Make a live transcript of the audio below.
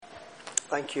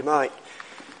Thank you, Mike.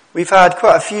 We've had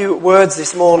quite a few words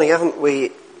this morning, haven't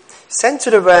we?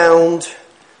 Centred around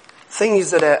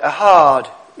things that are hard.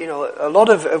 You know, a lot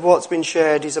of what's been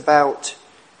shared is about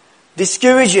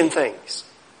discouraging things.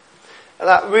 And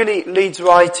that really leads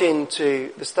right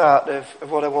into the start of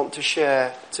what I want to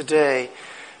share today.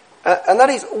 And that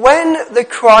is when the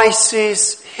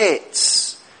crisis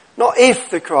hits. Not if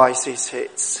the crisis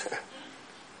hits.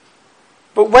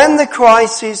 But when the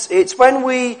crisis hits, when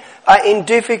we are in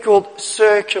difficult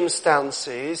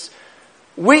circumstances,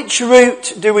 which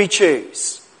route do we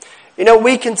choose? You know,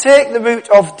 we can take the route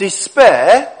of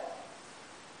despair,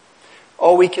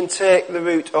 or we can take the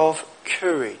route of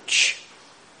courage.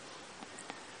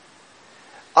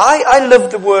 I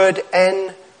love the word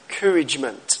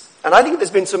encouragement. And I think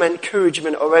there's been some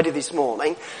encouragement already this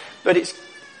morning. But it's,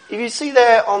 if you see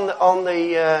there on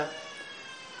the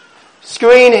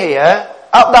screen here,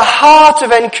 at the heart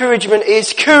of encouragement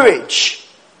is courage.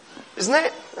 Isn't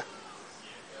it?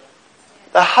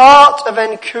 The heart of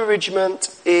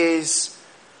encouragement is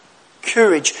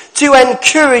courage. To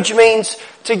encourage means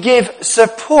to give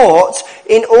support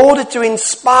in order to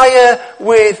inspire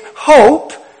with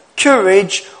hope,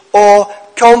 courage, or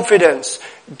confidence.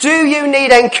 Do you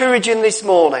need encouraging this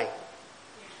morning?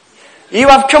 You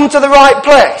have come to the right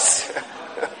place.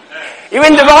 You're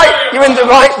in the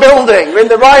right building. You're in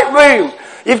the right room.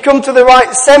 You've come to the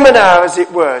right seminar, as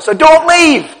it were. So don't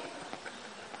leave.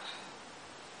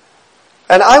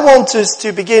 And I want us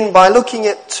to begin by looking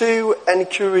at two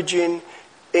encouraging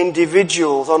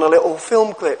individuals on a little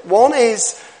film clip. One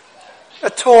is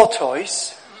a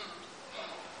tortoise,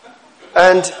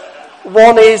 and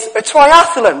one is a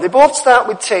triathlon. They both start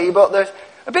with T, but they're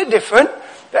a bit different.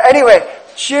 But anyway,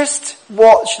 just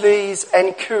watch these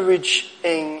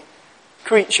encouraging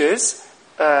creatures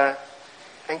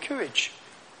encourage.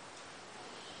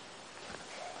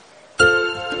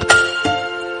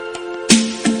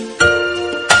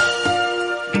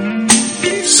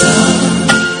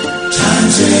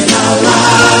 Sometimes in our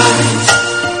lives,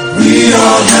 we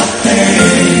all have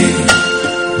pain,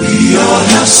 we all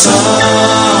have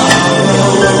sorrow,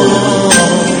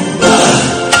 but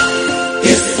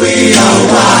if we are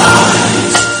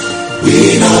wise, we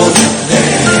know that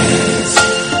there's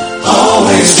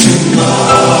always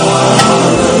tomorrow.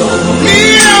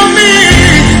 Near me,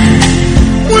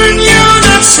 when you're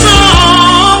not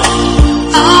strong,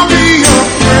 I'll be your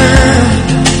friend.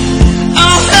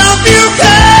 I'll help you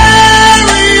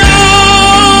carry on.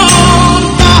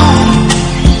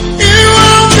 It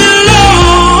won't be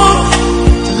long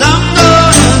till I'm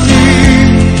gonna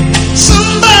need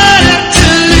somebody to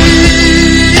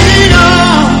lean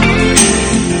on.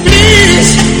 Please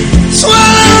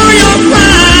swallow your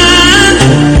pride.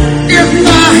 If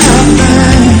I have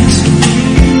things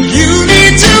you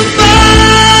need to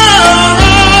borrow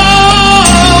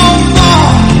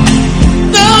more,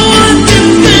 no one can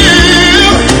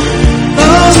fill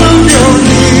all of your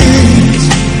needs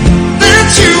that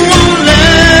you won't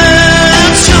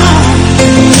let show.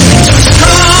 Just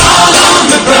call on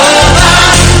me, brother.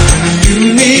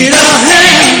 You need a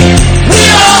hand. We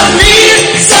all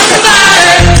need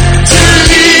somebody to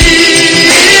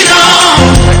lean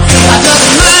on. I just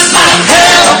might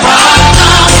have a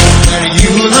problem, and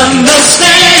you'll understand.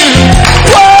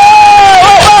 To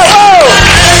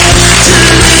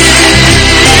lean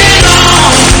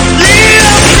on, lean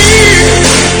on me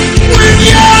when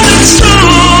you're not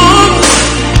strong.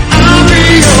 I'll be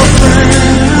your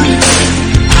friend.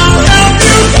 I'll help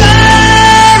you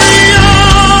carry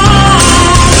on.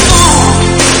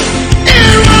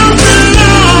 It won't be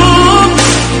long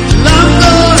till I'm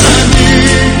gonna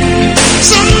need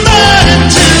somebody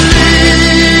to lean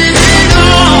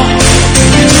on.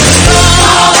 Just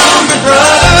call on me,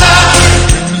 brother.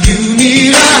 You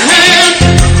need a hand.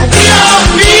 We all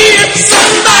need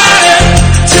somebody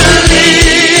to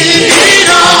lean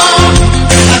on.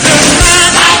 I just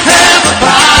might have a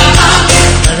problem,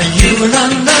 and you will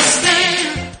understand.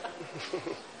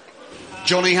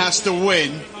 Johnny has to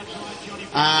win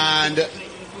and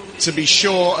to be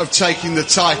sure of taking the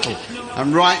title.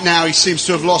 And right now he seems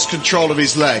to have lost control of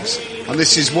his legs. And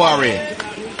this is worrying.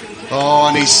 Oh,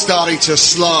 and he's starting to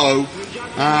slow.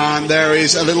 And there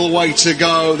is a little way to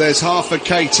go. There's half a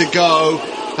K to go.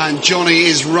 And Johnny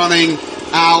is running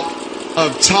out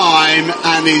of time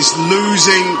and is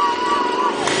losing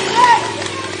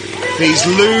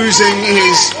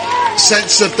his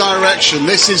sense of direction.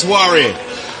 This is worrying.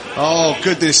 Oh,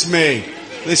 goodness me.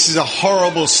 This is a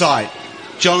horrible sight.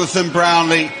 Jonathan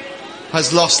Brownlee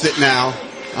has lost it now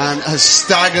and has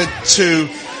staggered to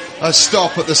a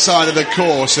stop at the side of the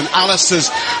course, and Alistair's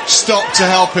stopped to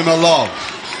help him along.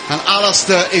 And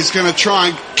Alistair is going to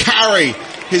try and carry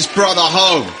his brother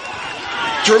home.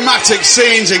 Dramatic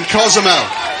scenes in Cozumel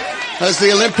as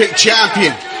the Olympic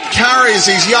champion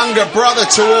carries his younger brother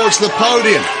towards the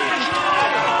podium.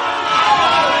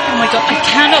 Oh my God, I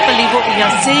cannot believe what we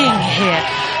are seeing here,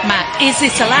 Matt. Is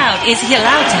this allowed? Is he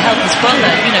allowed to help his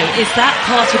brother? You know, is that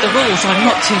part of the rules? I'm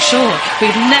not too sure.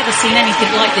 We've never seen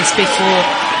anything like this before.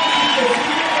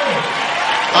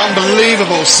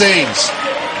 Unbelievable scenes.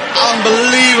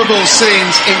 Unbelievable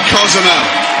scenes in Cozumel.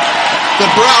 The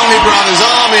Brownlee brothers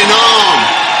arm in arm,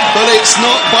 but it's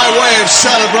not by way of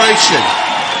celebration.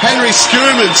 Henry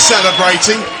Schoeman's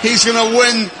celebrating. He's going to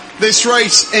win this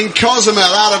race in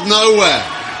Cozumel out of nowhere.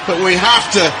 But we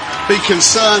have to be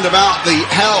concerned about the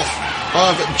health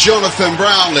of Jonathan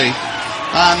Brownlee,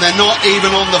 and they're not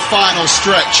even on the final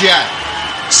stretch yet.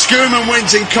 Schoeman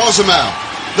wins in Cozumel.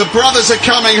 The brothers are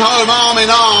coming home arm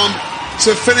in arm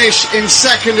to finish in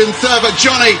second and third, but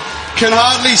Johnny can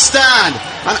hardly stand,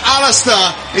 and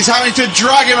Alistair is having to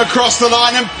drag him across the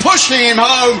line and pushing him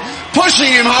home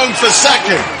for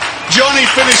second. Johnny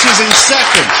finishes in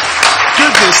second.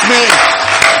 Goodness me,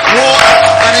 what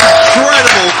an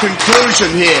incredible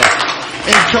conclusion here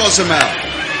in Cozumel.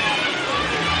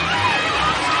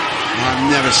 I've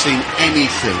never seen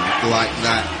anything like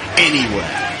that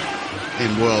anywhere in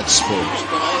world sport.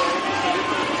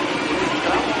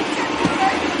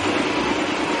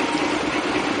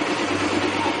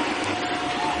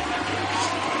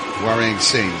 Worrying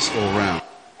scenes all round.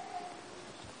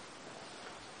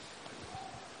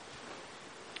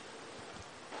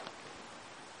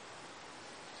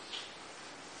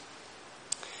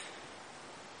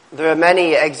 There are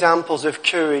many examples of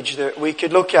courage that we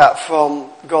could look at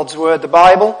from God's Word, the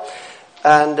Bible,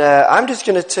 and I'm just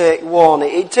going to take one.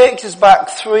 It takes us back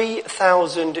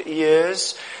 3,000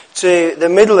 years to the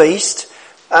Middle East,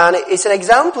 and it's an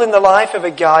example in the life of a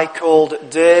guy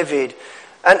called David.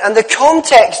 And the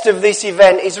context of this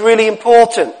event is really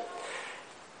important.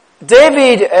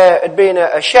 David had been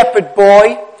a shepherd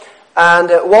boy,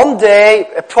 and one day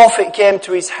a prophet came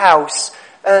to his house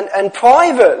and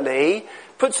privately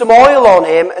put some oil on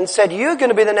him and said, "You're going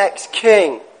to be the next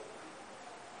king."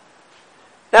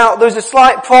 Now, there's a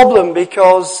slight problem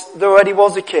because there already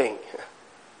was a king,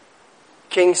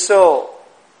 King Saul.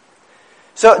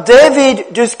 So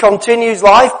David just continues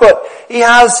life, but he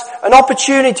has an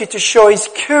opportunity to show his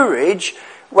courage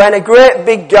when a great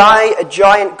big guy, a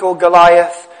giant called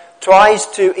Goliath, tries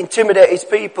to intimidate his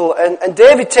people, and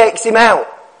David takes him out.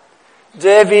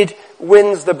 David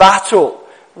wins the battle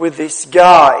with this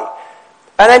guy.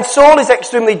 And then Saul is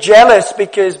extremely jealous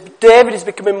because David is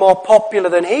becoming more popular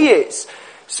than he is.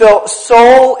 So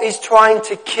Saul is trying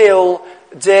to kill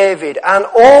David, and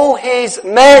all his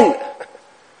men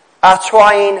are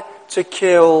trying to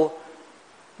kill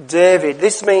David.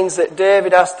 This means that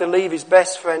David has to leave his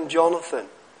best friend Jonathan,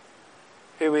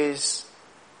 who is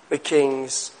the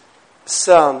king's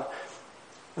son.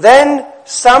 Then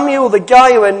Samuel, the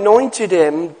guy who anointed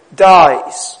him,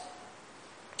 dies.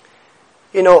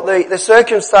 You know, the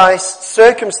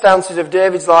circumstances of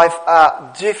David's life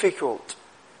are difficult.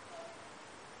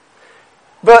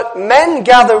 But men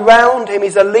gather round him.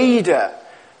 He's a leader.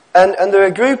 And there are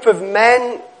a group of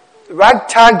men,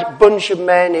 ragtag bunch of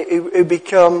men who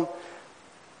become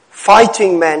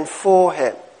fighting men for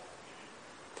him.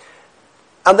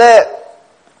 And they're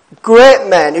great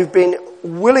men who've been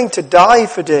willing to die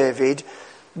for David.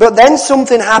 But then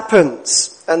something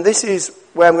happens. And this is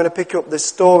where I'm going to pick up the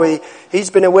story. He's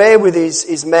been away with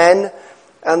his men,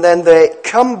 and then they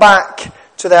come back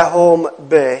to their home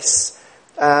base.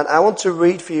 And I want to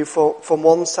read for you from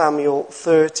 1 Samuel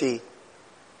 30.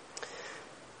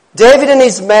 David and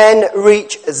his men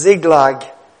reach Ziklag.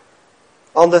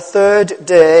 On the third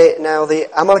day, now the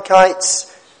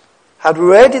Amalekites had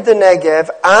raided the Negev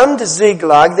and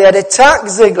Ziklag. They had attacked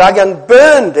Ziklag and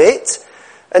burned it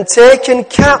and taken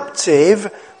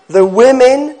captive the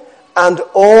women and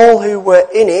all who were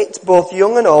in it, both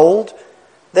young and old.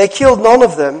 They killed none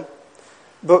of them,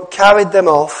 but carried them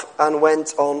off and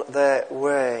went on their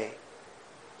way.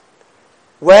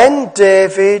 When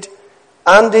David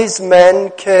and his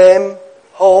men came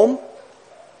home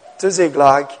to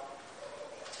Ziklag,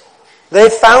 they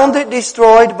found it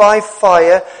destroyed by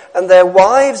fire, and their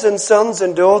wives and sons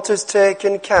and daughters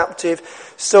taken captive.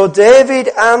 So David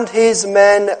and his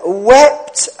men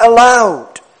wept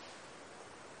aloud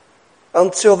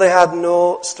until they had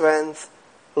no strength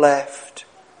left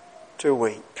to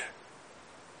weep.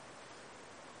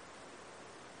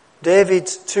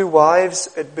 David's two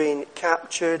wives had been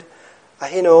captured,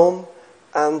 Ahinoam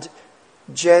and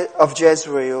of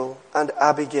Jezreel, and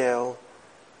Abigail,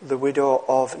 the widow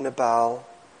of Nabal,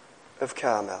 of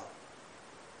Carmel.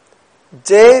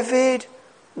 David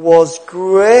was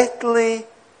greatly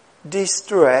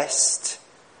distressed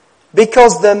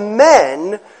because the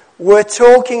men were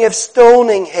talking of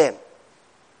stoning him.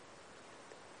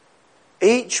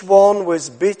 Each one was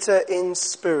bitter in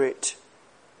spirit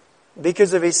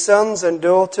because of his sons and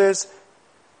daughters.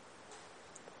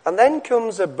 And then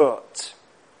comes a but.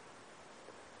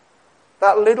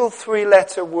 That little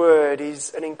 3-letter word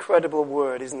is an incredible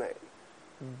word, isn't it?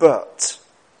 But.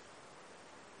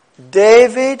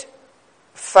 David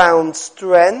found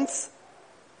strength,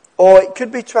 or it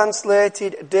could be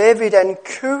translated, David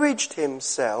encouraged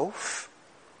himself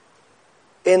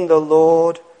in the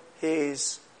Lord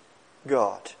his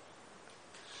God.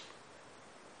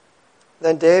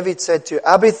 Then David said to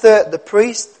Abithar, the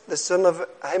priest, the son of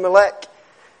Ahimelech,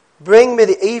 bring me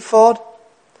the ephod.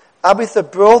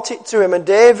 Abithar brought it to him, and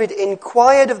David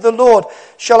inquired of the Lord,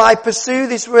 shall I pursue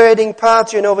this raiding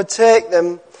party and overtake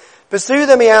them? Pursue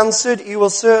them, he answered, you will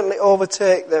certainly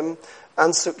overtake them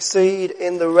and succeed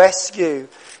in the rescue.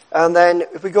 And then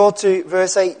if we go to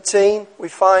verse 18, we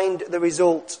find the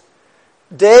result.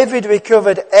 David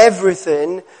recovered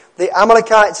everything the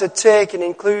Amalekites had taken,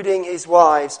 including his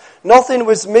wives. Nothing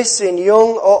was missing,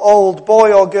 young or old,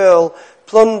 boy or girl,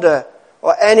 plunder,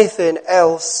 or anything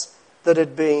else that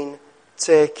had been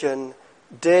taken.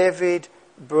 David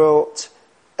brought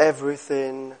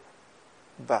everything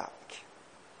back.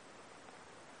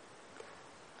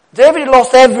 David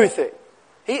lost everything.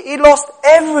 He lost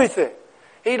everything.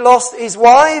 He lost his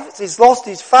wives, he lost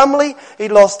his family, he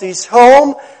lost his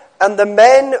home, and the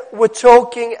men were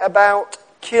talking about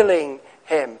killing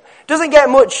him. Doesn't get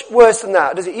much worse than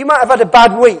that, does it? You might have had a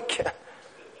bad week.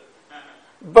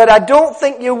 But I don't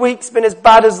think your week's been as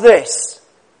bad as this.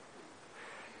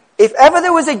 If ever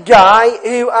there was a guy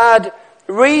who had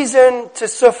reason to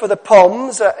suffer the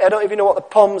POMS, I don't even know what the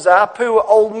POMS are, poor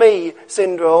old me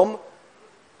syndrome,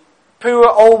 poor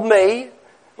old me.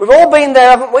 We've all been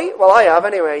there, haven't we? Well, I have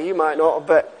anyway, you might not,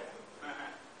 but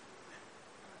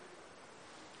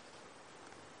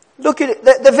look at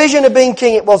it. The vision of being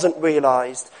king, it wasn't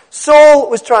realised.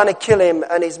 Saul was trying to kill him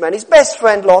and his men. His best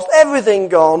friend lost, everything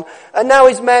gone. And now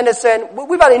his men are saying,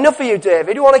 we've had enough of you,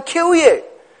 David. We want to kill you.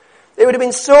 It would have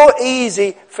been so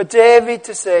easy for David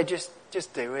to say, just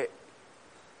do it.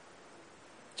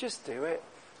 Just do it.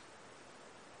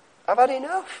 I've had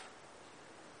enough.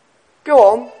 Go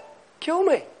on, kill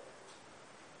me.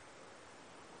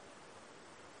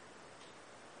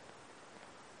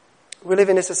 We live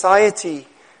in a society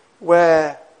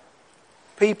where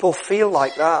people feel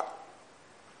like that,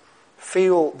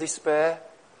 feel despair,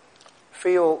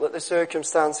 feel that the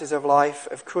circumstances of life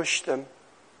have crushed them.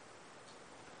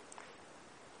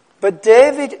 But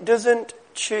David doesn't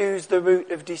choose the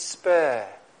route of despair.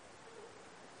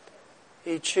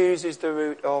 He chooses the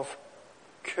route of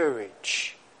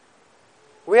courage.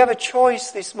 We have a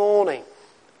choice this morning.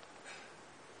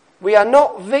 We are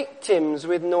not victims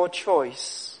with no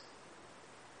choice.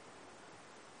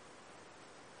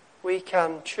 We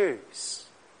can choose.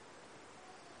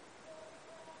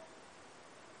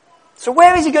 So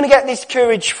where is he going to get this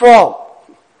courage from?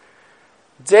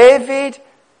 David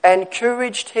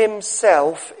encouraged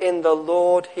himself in the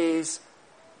Lord his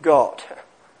God.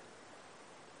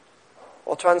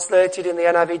 Or translated in the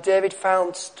NIV, David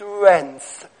found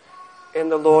strength in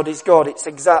the Lord his God. It's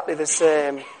exactly the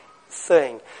same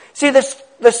thing. See,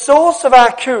 the source of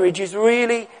our courage is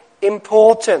really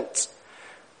important.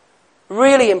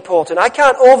 Really important. I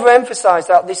can't overemphasize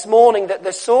that this morning, that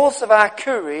the source of our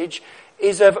courage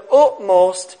is of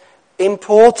utmost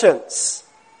importance.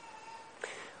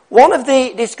 One of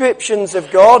the descriptions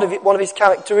of God, one of his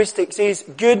characteristics, is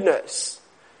goodness.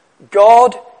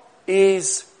 God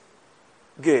is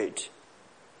good.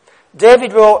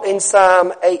 David wrote in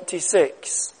Psalm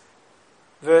 86,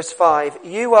 verse 5,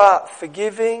 you are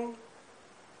forgiving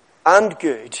and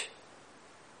good,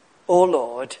 O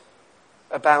Lord,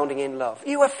 abounding in love.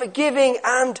 You are forgiving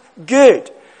and good.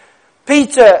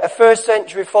 Peter, a first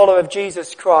century follower of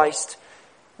Jesus Christ,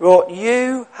 wrote,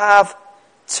 you have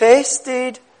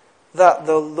tasted that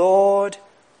the Lord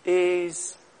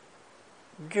is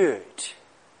good.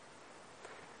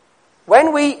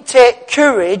 When we take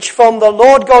courage from the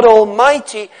Lord God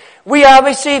Almighty, we are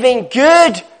receiving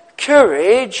good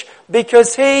courage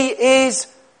because He is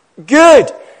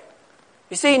good.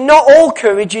 You see, not all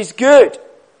courage is good.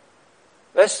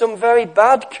 There's some very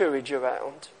bad courage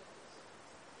around.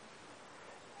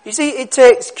 You see, it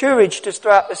takes courage to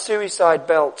strap the suicide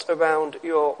belt around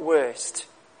your waist.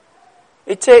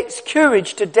 It takes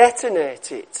courage to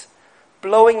detonate it,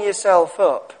 blowing yourself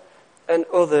up and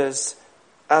others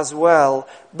as well.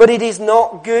 But it is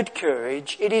not good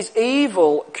courage. It is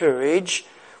evil courage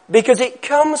because it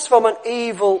comes from an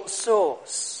evil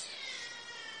source.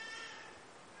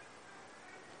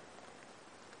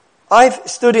 I've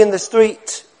stood in the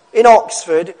street in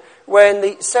Oxford where in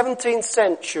the 17th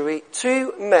century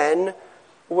 2 men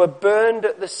were burned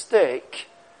at the stake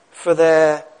for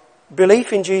their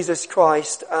belief in Jesus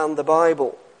Christ and the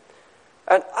Bible.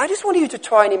 And I just want you to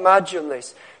try and imagine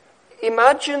this.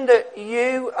 Imagine that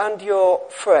you and your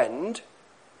friend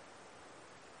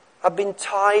have been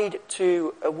tied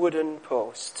to a wooden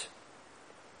post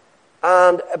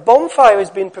and a bonfire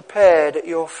has been prepared at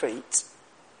your feet,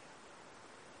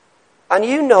 and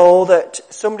you know that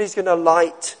somebody's going to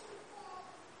light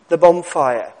the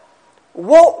bonfire.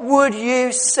 What would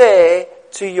you say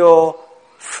to your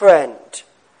friend?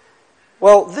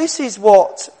 Well, this is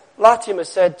what Latimer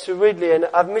said to Ridley, and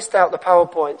I've missed out the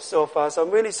PowerPoint so far, so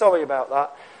I'm really sorry about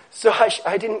that. So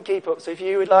I didn't keep up. So if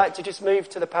you would like to just move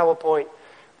to the PowerPoint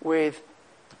with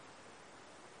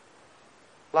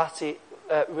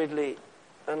Ridley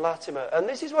and Latimer. And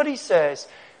this is what he says.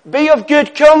 Be of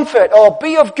good comfort, or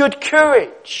be of good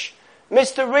courage,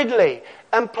 Mr. Ridley,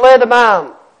 and play the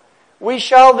man. We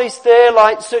shall this day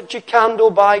light such a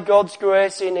candle by God's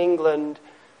grace in England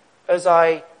as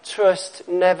I trust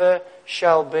never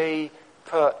shall be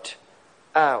put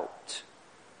out.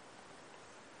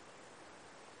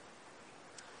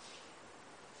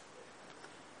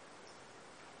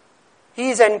 He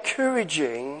is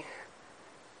encouraging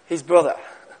his brother.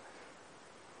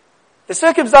 The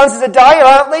circumstances are dire,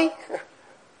 aren't they?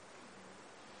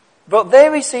 But they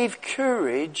receive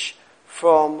courage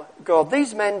from God.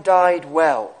 These men died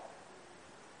well.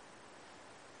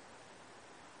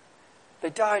 They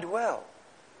died well.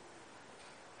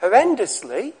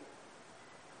 Horrendously,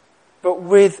 but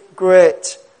with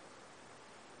great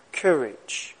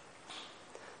courage.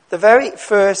 The very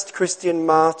first Christian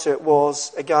martyr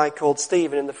was a guy called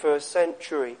Stephen in the 1st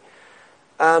century.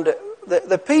 And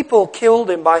the people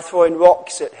killed him by throwing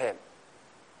rocks at him.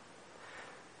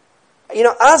 You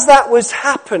know, as that was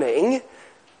happening,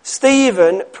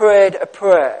 Stephen prayed a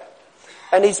prayer.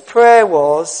 And his prayer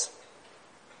was,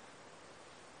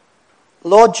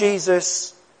 Lord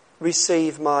Jesus,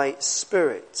 receive my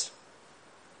spirit.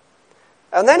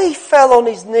 And then he fell on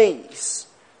his knees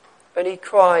and he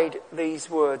cried these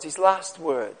words, his last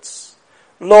words.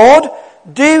 Lord,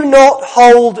 do not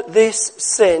hold this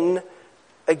sin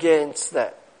against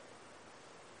them.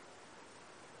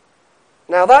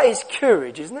 Now that is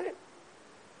courage, isn't it?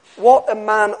 What a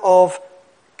man of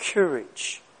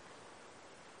courage.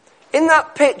 In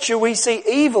that picture we see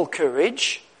evil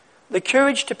courage, the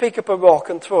courage to pick up a rock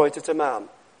and throw it at a man.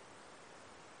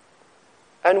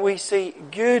 And we see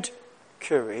good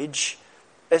courage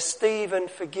as Stephen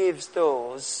forgives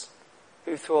those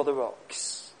who throw the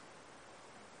rocks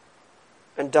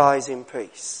and dies in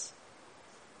peace.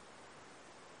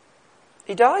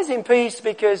 He dies in peace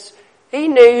because he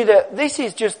knew that this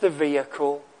is just the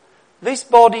vehicle. This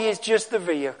body is just the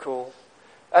vehicle.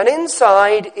 And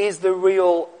inside is the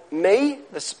real me,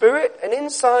 the spirit, and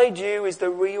inside you is the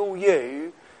real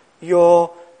you,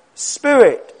 your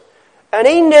spirit. And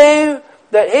he knew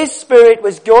that his spirit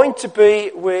was going to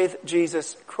be with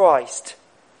Jesus Christ.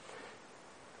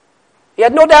 He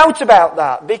had no doubt about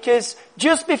that, because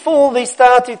just before they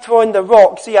started throwing the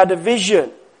rocks, he had a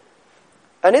vision.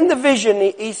 And in the vision,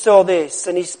 he saw this,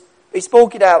 and he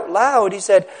spoke it out loud. He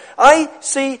said, I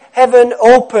see heaven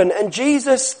open, and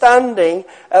Jesus standing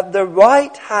at the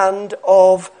right hand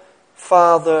of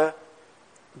Father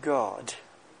God.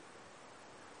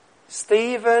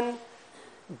 Stephen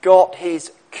got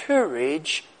his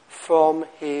courage from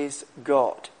his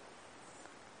God.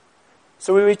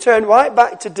 So we return right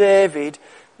back to David.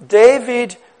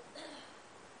 David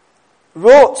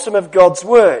wrote some of God's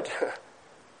word,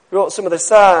 wrote some of the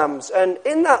Psalms, and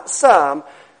in that Psalm,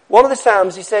 one of the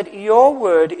Psalms, he said, your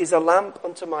word is a lamp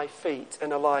unto my feet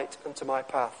and a light unto my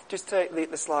path. Just take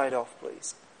the slide off,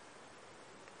 please.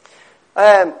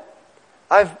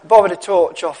 I've borrowed a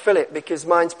torch off Philip because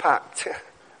mine's packed.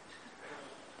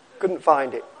 Couldn't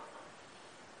find it.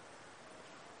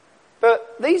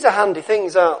 But these are handy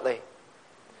things, aren't they?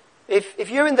 If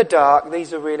you're in the dark,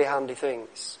 these are really handy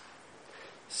things.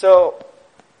 So,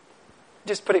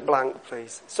 just put it blank,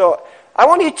 please. So, I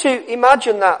want you to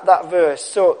imagine that verse.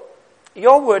 So,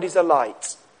 your word is a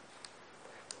light.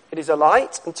 It is a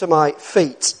light unto my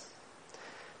feet.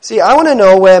 See, I want to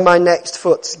know where my next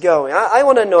foot's going. I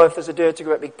want to know if there's a dirty,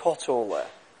 great big pothole there.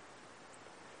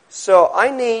 So, I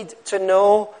need to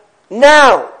know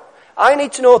now. I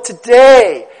need to know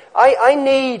today. I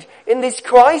need, in this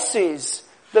crisis,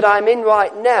 that I'm in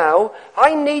right now,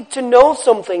 I need to know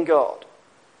something, God.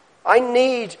 I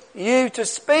need you to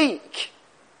speak.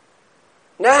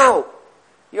 Now,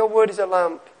 your word is a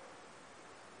lamp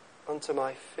unto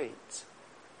my feet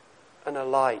and a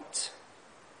light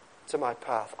to my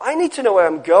path. I need to know where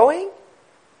I'm going.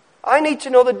 I need to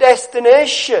know the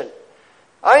destination.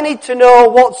 I need to know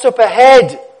what's up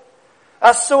ahead.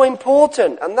 That's so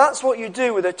important. And that's what you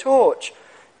do with a torch.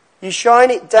 You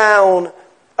shine it down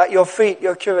at your feet,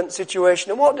 your current situation.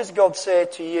 And what does God say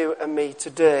to you and me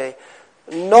today?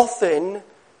 Nothing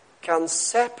can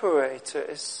separate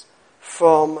us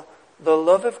from the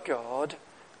love of God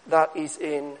that is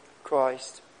in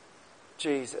Christ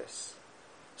Jesus.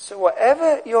 So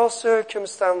whatever your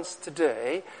circumstance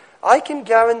today, I can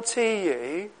guarantee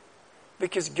you,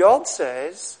 because God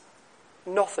says,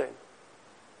 nothing.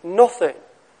 Nothing.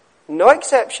 No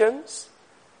exceptions.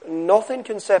 Nothing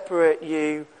can separate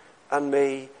you and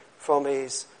me from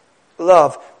His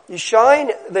love. You shine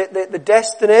the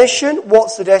destination.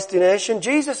 What's the destination?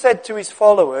 Jesus said to His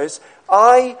followers,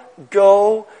 I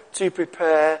go to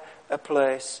prepare a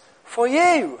place for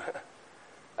you.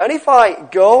 And if I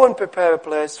go and prepare a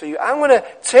place for you, I'm going to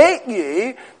take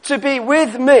you to be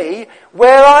with me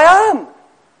where I am.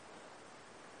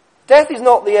 Death is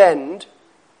not the end.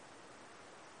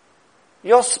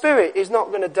 Your spirit is not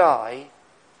going to die.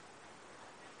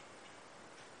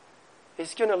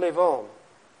 It's going to live on.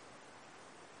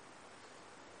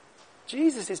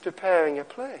 Jesus is preparing a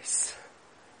place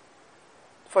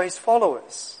for His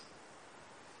followers.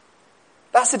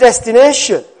 That's the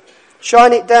destination.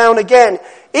 Shine it down again.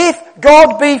 If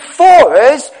God be for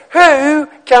us, who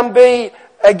can be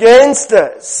against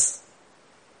us?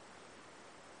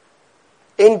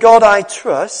 In God I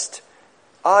trust.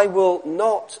 I will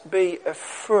not be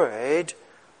afraid.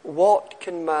 What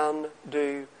can man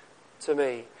do to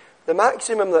me? The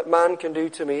maximum that man can do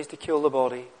to me is to kill the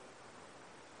body,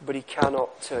 but he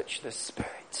cannot touch the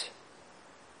spirit.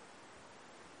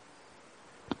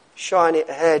 Shine it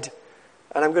ahead.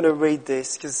 And I'm going to read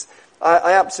this because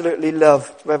I absolutely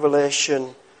love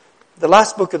Revelation. The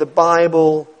last book of the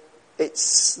Bible.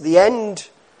 It's the end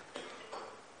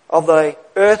of the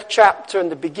earth chapter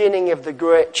and the beginning of the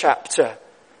great chapter.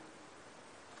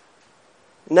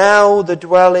 Now the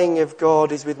dwelling of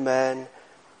God is with men,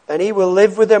 and He will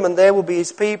live with them, and they will be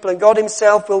His people, and God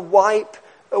Himself will wipe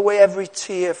away every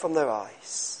tear from their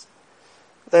eyes.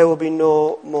 There will be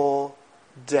no more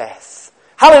death.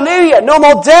 Hallelujah! No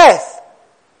more death!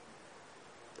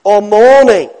 Or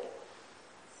mourning.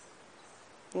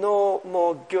 No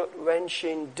more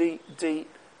gut-wrenching, deep, deep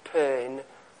pain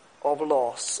of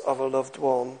loss of a loved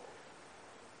one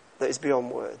that is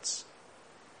beyond words.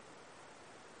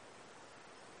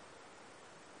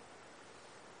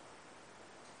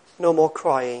 No more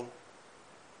crying.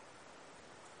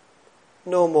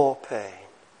 No more pain.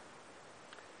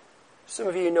 Some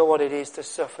of you know what it is to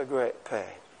suffer great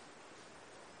pain.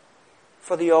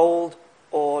 For the old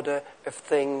order of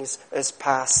things has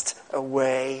passed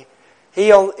away.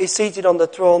 He is seated on the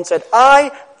throne, said,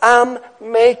 I am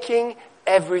making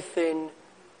everything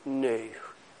new.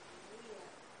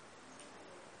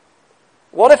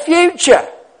 What a future!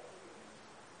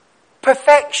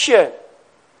 Perfection.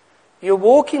 You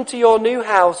walk into your new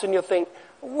house and you think,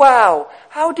 wow,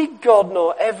 how did God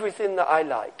know everything that I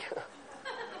like?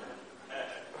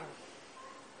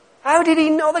 How did He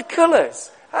know the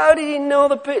colours? How did He know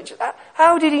the picture?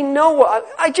 How did He know what?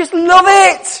 I just love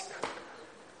it!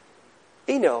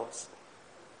 He knows.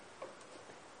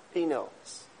 He knows.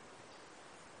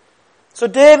 So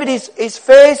David is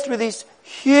faced with this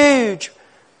huge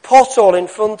pothole in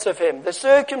front of him. The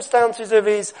circumstances of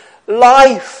his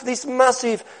life, this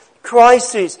massive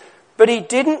crisis. But he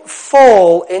didn't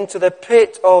fall into the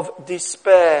pit of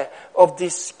despair, of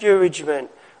discouragement,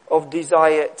 of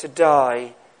desire to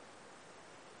die.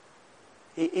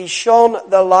 He shone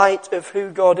the light of who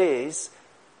God is.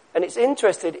 And it's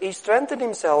interesting, he strengthened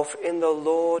himself in the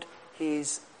Lord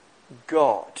his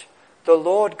God. The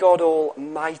Lord God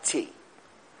Almighty.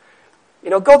 You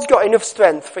know, God's got enough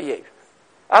strength for you.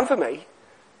 And for me.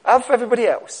 And for everybody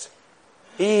else.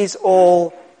 He is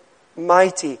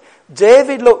almighty.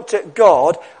 David looked at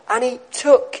God and he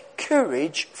took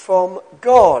courage from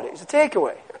God. It was a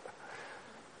takeaway.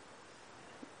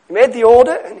 He made the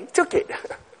order and he took it.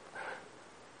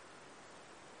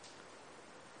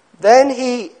 Then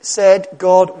he said,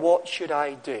 God, what should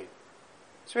I do?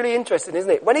 It's really interesting, isn't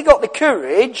it? When he got the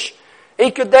courage, he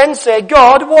could then say,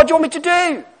 God, what do you want me to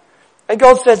do? And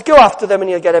God says, go after them and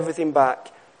you'll get everything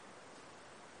back.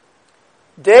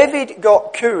 David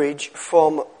got courage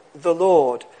from the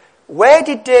Lord. Where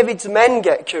did David's men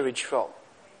get courage from?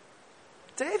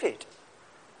 David.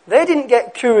 They didn't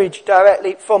get courage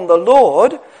directly from the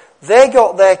Lord. They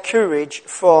got their courage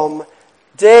from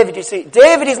David. You see,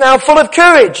 David is now full of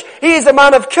courage. He is a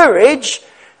man of courage,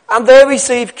 and they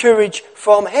receive courage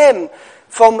from him,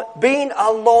 from being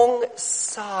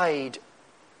alongside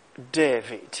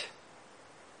David.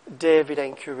 David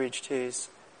encouraged his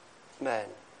men.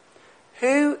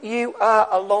 Who you are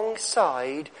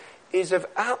alongside is of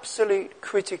absolute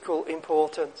critical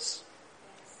importance.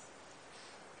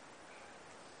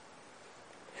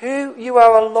 Who you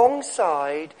are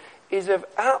alongside is of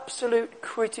absolute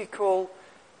critical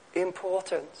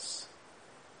importance.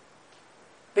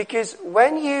 Because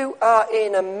when you are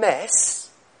in a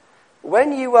mess,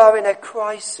 when you are in a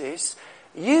crisis,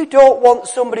 you don't want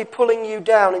somebody pulling you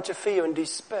down into fear and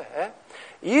despair.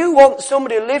 You want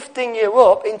somebody lifting you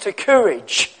up into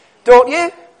courage, don't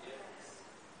you?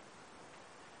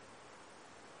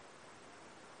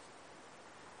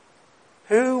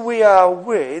 Who we are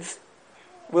with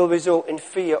will result in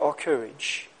fear or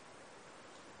courage.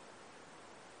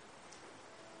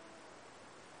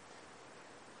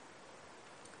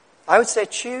 I would say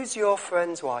choose your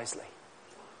friends wisely.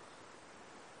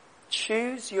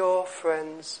 Choose your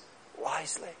friends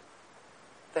wisely.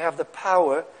 They have the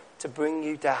power to bring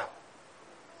you down,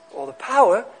 or the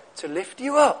power to lift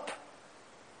you up.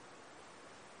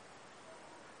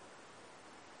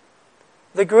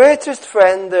 The greatest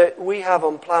friend that we have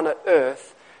on planet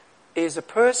Earth is a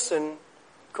person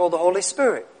called the Holy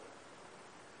Spirit.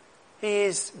 He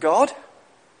is God,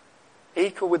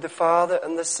 equal with the Father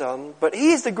and the Son, but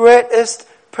he is the greatest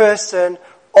person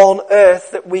on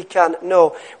earth that we can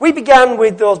know. We began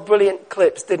with those brilliant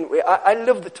clips, didn't we? I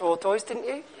loved the tortoise, didn't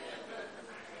you?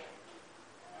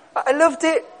 I loved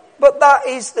it, but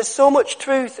there's so much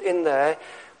truth in there.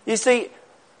 You see,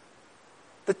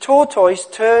 the tortoise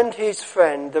turned his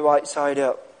friend the right side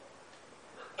up.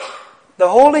 The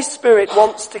Holy Spirit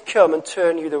wants to come and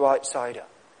turn you the right side up.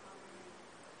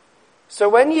 So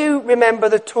when you remember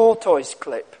the tortoise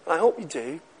clip, I hope you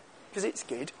do, because it's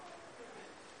good,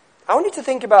 I want you to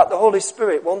think about the Holy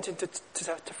Spirit wanting to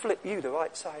flip you the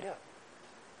right side up.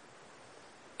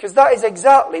 Because that is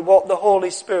exactly what the Holy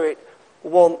Spirit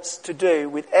wants to do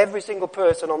with every single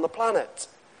person on the planet.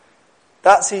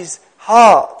 That's his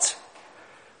heart.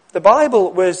 The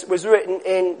Bible was written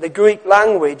in the Greek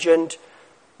language, and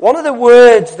one of the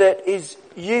words that is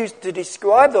used to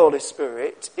describe the Holy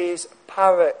Spirit is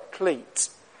paraclete.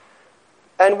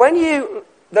 And the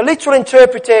literal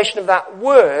interpretation of that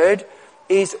word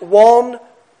is one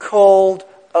called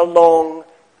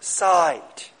alongside.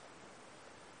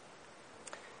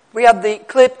 We had the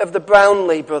clip of the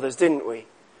Brownlee brothers, didn't we?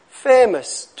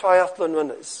 Famous triathlon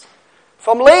runners.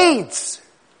 From Leeds.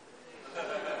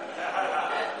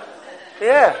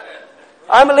 Yeah.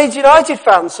 I'm a Leeds United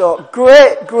fan, so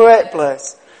great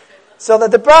place. So they're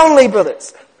the Brownlee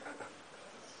brothers.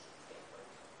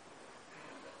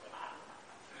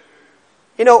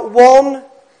 You know, one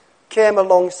came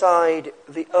alongside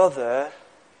the other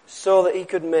so that he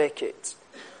could make it.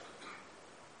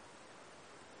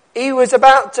 He was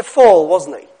about to fall,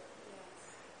 wasn't he?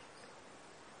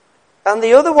 And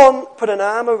the other one put an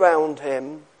arm around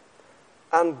him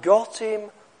and got him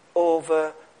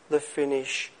over the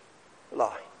finish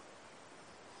line.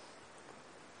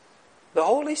 The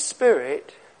Holy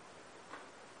Spirit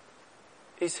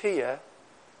is here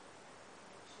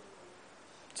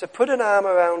to put an arm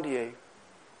around you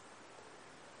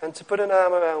and to put an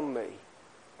arm around me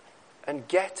and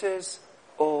get us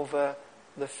over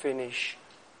the finish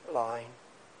line.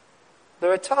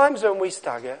 There are times when we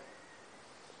stagger.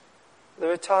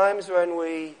 There are times when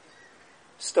we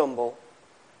stumble.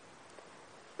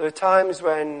 There are times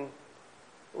when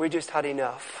we just had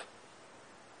enough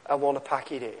and want to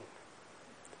pack it in.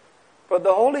 But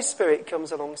the Holy Spirit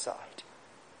comes alongside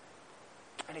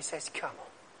and he says, come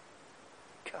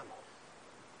on, come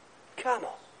on, come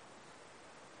on.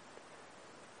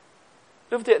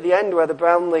 Loved it at the end where the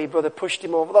Brownlee brother pushed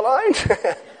him over the line.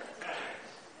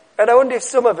 And I wonder if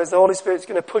some of us, the Holy Spirit's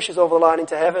going to push us over the line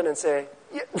into heaven and say,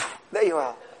 yeah, there you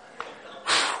are.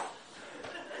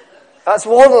 That's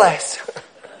one less.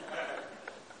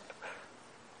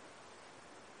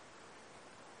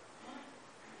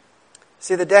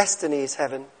 See, the destiny is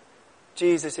heaven.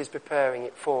 Jesus is preparing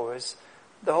it for us.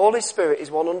 The Holy Spirit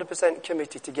is 100%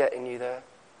 committed to getting you there.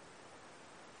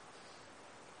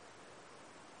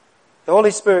 The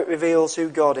Holy Spirit reveals who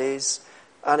God is.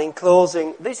 And in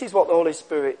closing, this is what the Holy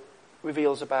Spirit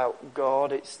reveals about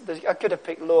God. I could have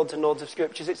picked loads and loads of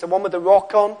scriptures. It's the one with the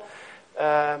rock on.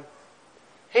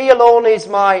 He alone is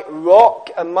my rock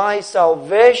and my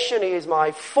salvation. He is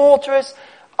my fortress.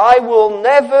 I will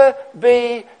never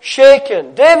be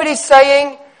shaken. David is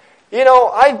saying,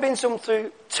 I've been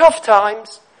through tough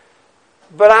times,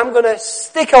 but I'm going to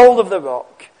stick hold of the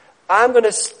rock. I'm going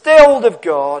to stay hold of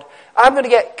God. I'm going to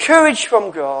get courage from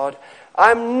God.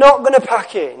 I'm not going to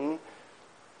pack in.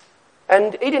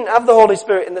 And he didn't have the Holy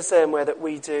Spirit in the same way that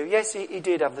we do. Yes, he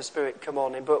did have the Spirit come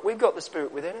on him, but we've got the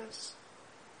Spirit within us.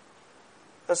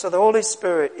 And so the Holy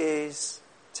Spirit is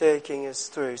taking us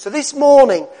through. So this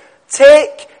morning,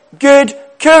 take good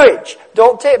courage.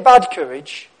 Don't take bad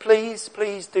courage. Please,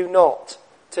 please do not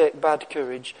take bad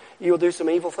courage. You'll do some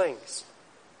evil things.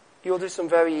 You'll do some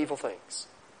very evil things.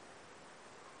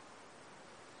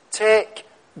 Take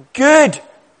good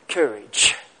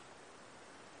courage.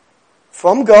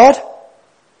 From God.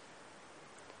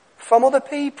 From other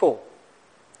people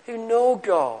who know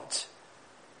God.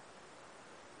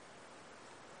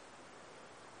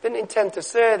 Didn't intend to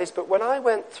say this, but when I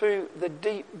went through the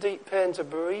deep, deep pains of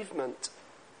bereavement,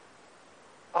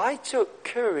 I took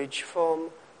courage from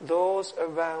those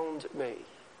around me.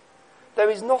 There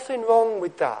is nothing wrong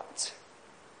with that.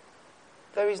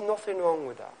 There is nothing wrong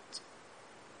with that.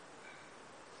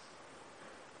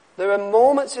 There are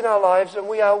moments in our lives when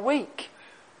we are weak.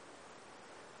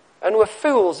 And we're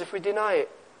fools if we deny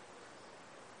it.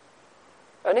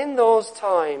 And in those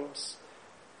times,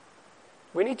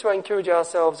 we need to encourage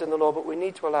ourselves in the Lord, but we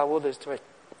need to allow others to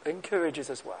encourage us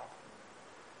as well.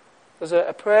 There's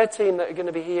a prayer team that are going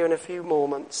to be here in a few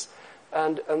moments,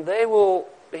 and they will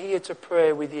be here to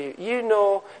pray with you. You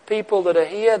know people that are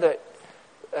here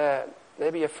that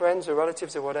maybe your friends or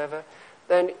relatives or whatever,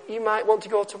 then you might want to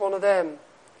go to one of them.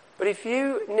 But if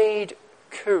you need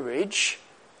courage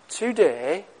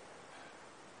today,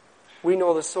 we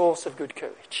know the source of good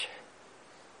courage.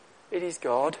 It is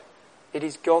God. It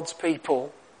is God's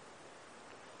people.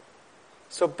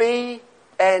 So be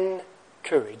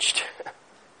encouraged.